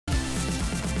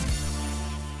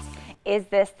Is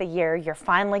this the year you're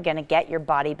finally going to get your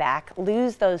body back,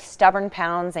 lose those stubborn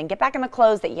pounds, and get back in the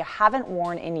clothes that you haven't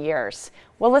worn in years?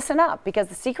 Well, listen up, because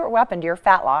the secret weapon to your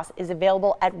fat loss is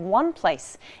available at one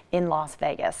place in Las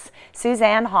Vegas.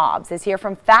 Suzanne Hobbs is here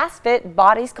from Fit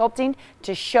Body Sculpting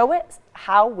to show us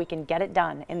how we can get it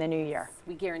done in the new year.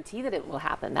 We guarantee that it will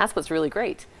happen. That's what's really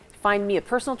great. Find me a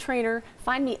personal trainer,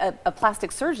 find me a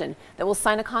plastic surgeon that will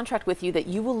sign a contract with you that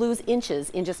you will lose inches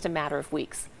in just a matter of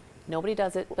weeks. Nobody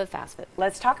does it but FastFit.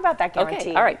 Let's talk about that guarantee.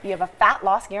 Okay, all right. You have a fat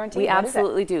loss guarantee? We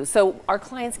absolutely do. So our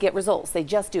clients get results. They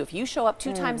just do. If you show up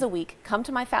 2 times a week, come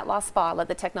to my fat loss spa, let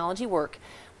the technology work,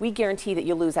 we guarantee that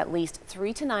you'll lose at least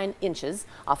 3 to 9 inches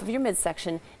off of your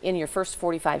midsection in your first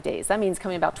 45 days. That means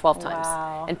coming about 12 times.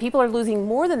 Wow. And people are losing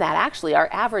more than that. Actually, our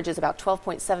average is about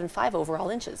 12.75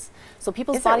 overall inches. So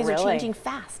people's bodies are changing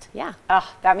fast. Yeah.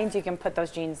 That means you can put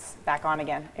those jeans back on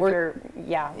again. If you're,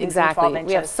 exactly. 12 inches.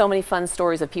 We have so many fun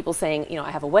stories of people saying, you know, I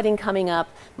have a wedding coming up,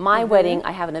 my wedding,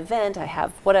 I have an event, I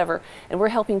have whatever. And we're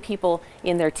helping people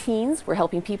in their teens. We're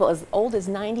helping people as old as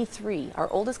 93.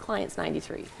 Our oldest client's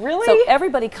 93. Really? So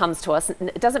everybody comes to us.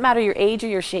 It doesn't matter your age or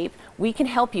your shape. We can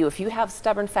help you. If you have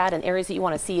stubborn fat in areas that you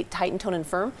want to see tight and toned and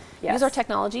firm, use our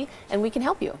technology and we can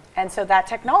help you. And so that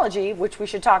technology, which we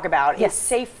should talk about, is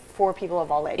safe for people of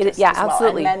all ages. Yeah, as well.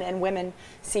 absolutely. And men and women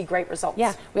see great results.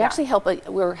 Yeah, we actually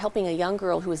we're helping a young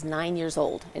girl who is 9 years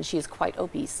old, and she is quite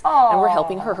obese. Aww. And we're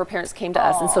helping her. Her parents came to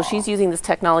us, and so she's using this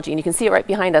technology, and you can see it right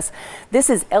behind us. This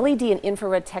is LED and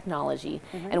infrared technology,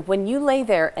 and when you lay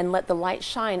there and let the light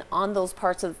shine on those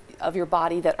parts of your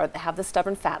body that have the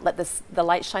stubborn fat, let the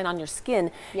light shine on your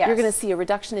skin, you're going to see a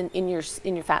reduction in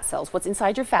your fat cells. What's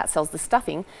inside your fat cells, the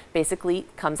stuffing, basically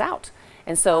comes out.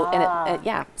 And so,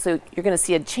 so you're going to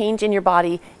see a change in your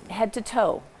body head to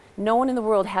toe. No one in the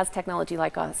world has technology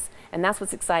like us. And that's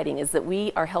what's exciting, is that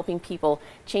we are helping people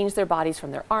change their bodies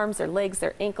from their arms, their legs,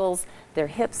 their ankles, their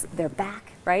hips, their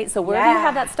back, right? So wherever you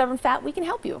have that stubborn fat, we can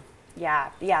help you. Yeah,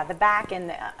 the back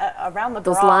and around the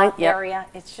bra area.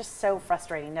 It's just so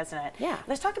frustrating, doesn't it? Yeah.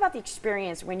 Let's talk about the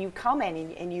experience when you come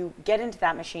in and you get into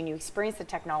that machine. You experience the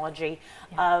technology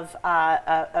of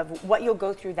what you'll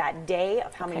go through that day,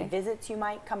 of how many visits you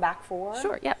might come back for.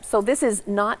 Sure. Yeah. So this is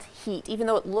not heat, even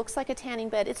though it looks like a tanning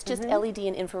bed. It's just LED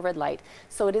and infrared light,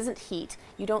 so it isn't heat.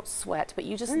 You don't sweat, but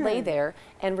you just lay there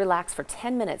and relax for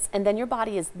 10 minutes, and then your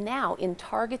body is now in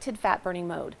targeted fat burning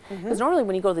mode. Because normally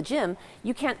when you go to the gym,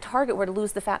 you can't target where to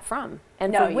lose the fat from.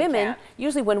 And for women,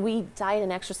 usually when we diet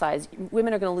and exercise,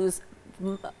 women are going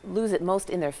to lose it most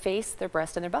in their face, their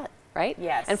breast, and their butt, right?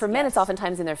 Yes. And for men, it's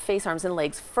oftentimes in their face, arms, and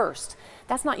legs first.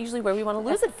 That's not usually where we want to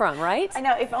lose it from, right? I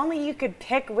know. If only you could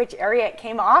pick which area it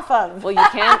came off of. Well, you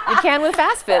can with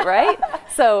FastFit, right?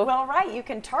 So well, right, you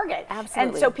can target. Absolutely.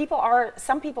 And so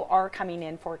some people are coming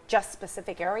in for just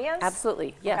specific areas?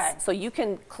 Absolutely, yes. Okay. So you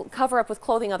can cover up with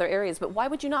clothing other areas, but why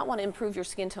would you not want to improve your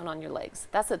skin tone on your legs?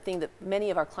 That's the thing that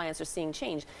many of our clients are seeing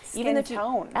change. Skin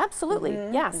tone. Absolutely,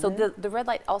 yeah. So the red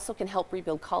light also can help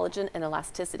rebuild collagen and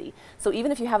elasticity. So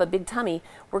even if you have a big tummy,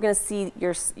 we're going to see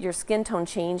your skin tone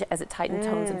change as it tightens,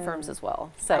 tones, and firms as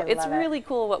well. So it's really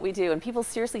cool what we do, and people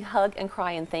seriously hug and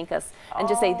cry and thank us and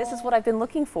just say, this is what I've been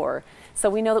looking for. So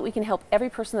we know that we can help every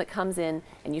person that comes in,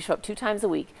 and you show up 2 times a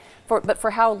week. But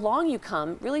for how long you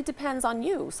come really depends on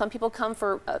you. Some people come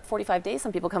for 45 days,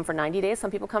 some people come for 90 days, some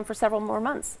people come for several more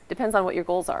months. Depends on what your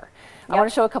goals are. I want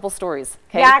to show a couple stories.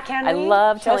 Okay? Yeah, can we? I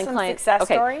love telling some clients. Success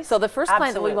stories? So the first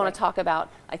client that we want to talk about,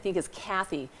 I think, is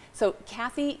Kathy. So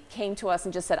Kathy came to us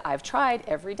and just said, I've tried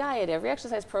every diet, every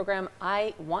exercise program.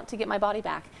 I want to get my body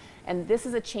back. And this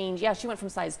is a change. Yeah, she went from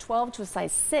size 12 to a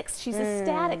size 6. She's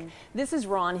ecstatic. This is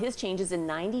Ron. His change is in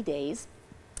 90 days.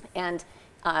 And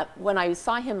when I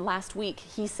saw him last week,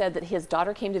 he said that his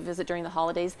daughter came to visit during the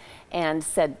holidays and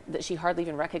said that she hardly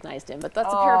even recognized him. But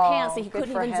that's a pair of pants that he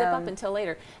couldn't even zip up until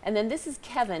later. And then this is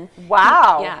Kevin.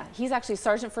 Wow. Yeah, he's actually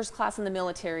Sergeant First Class in the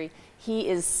military. He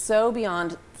is so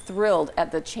beyond thrilled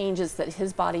at the changes that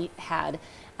his body had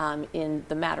in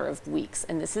the matter of weeks.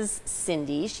 And this is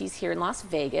Cindy. She's here in Las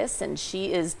Vegas, and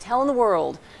she is telling the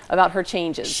world about her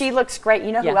changes. She looks great.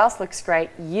 You know who else looks great?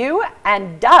 You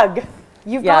and Doug.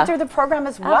 You've gone through the program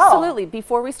as well. Absolutely.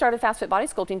 Before we started Fit Body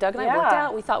Sculpting, Doug and I worked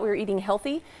out. We thought we were eating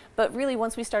healthy, but really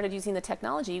once we started using the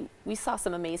technology, we saw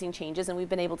some amazing changes, and we've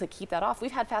been able to keep that off.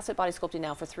 We've had Fit Body Sculpting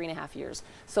now for 3.5 years.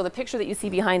 So the picture that you see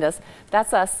behind us,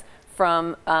 that's us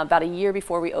from about a year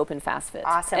before we opened Fast Fit.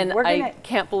 Awesome. And I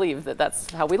can't believe that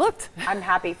that's how we looked. I'm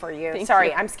happy for you. Thank Sorry,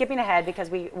 you. I'm skipping ahead because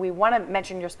we want to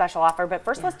mention your special offer, but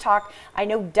first let's talk. I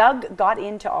know Doug got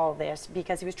into all this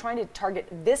because he was trying to target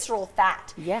visceral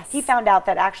fat. Yes. He found out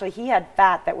that actually he had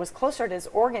fat that was closer to his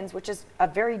organs, which is a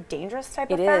very dangerous type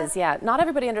of fat. It is, yeah. Not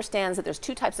everybody understands that there's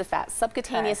two types of fat.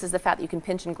 Subcutaneous is the fat that you can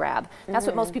pinch and grab. That's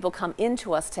what most people come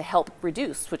into us to help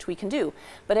reduce, which we can do.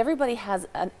 But everybody has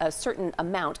a certain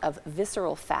amount of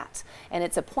visceral fat, and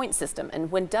it's a point system.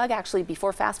 And when Doug actually,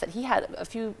 before Fast Fit, he had a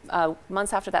few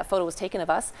months after that photo was taken of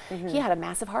us, he had a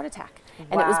massive heart attack.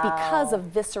 And it was because of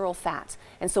visceral fat.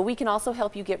 And so we can also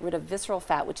help you get rid of visceral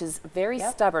fat, which is very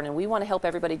stubborn, and we want to help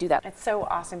everybody do that. That's so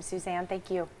awesome, Suzanne.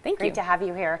 Thank you. Great to have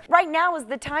you here. Right now is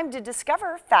the time to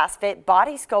discover Fast Fit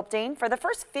Body Sculpting. For the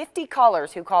first 50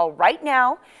 callers who call right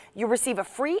now, you'll receive a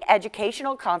free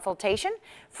educational consultation,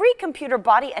 free computer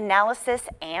body analysis,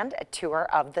 and a tour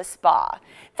of the spa.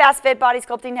 Fast Fit Body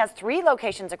Sculpting has 3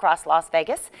 locations across Las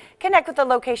Vegas. Connect with the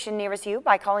location nearest you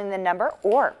by calling the number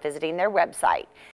or visiting their website.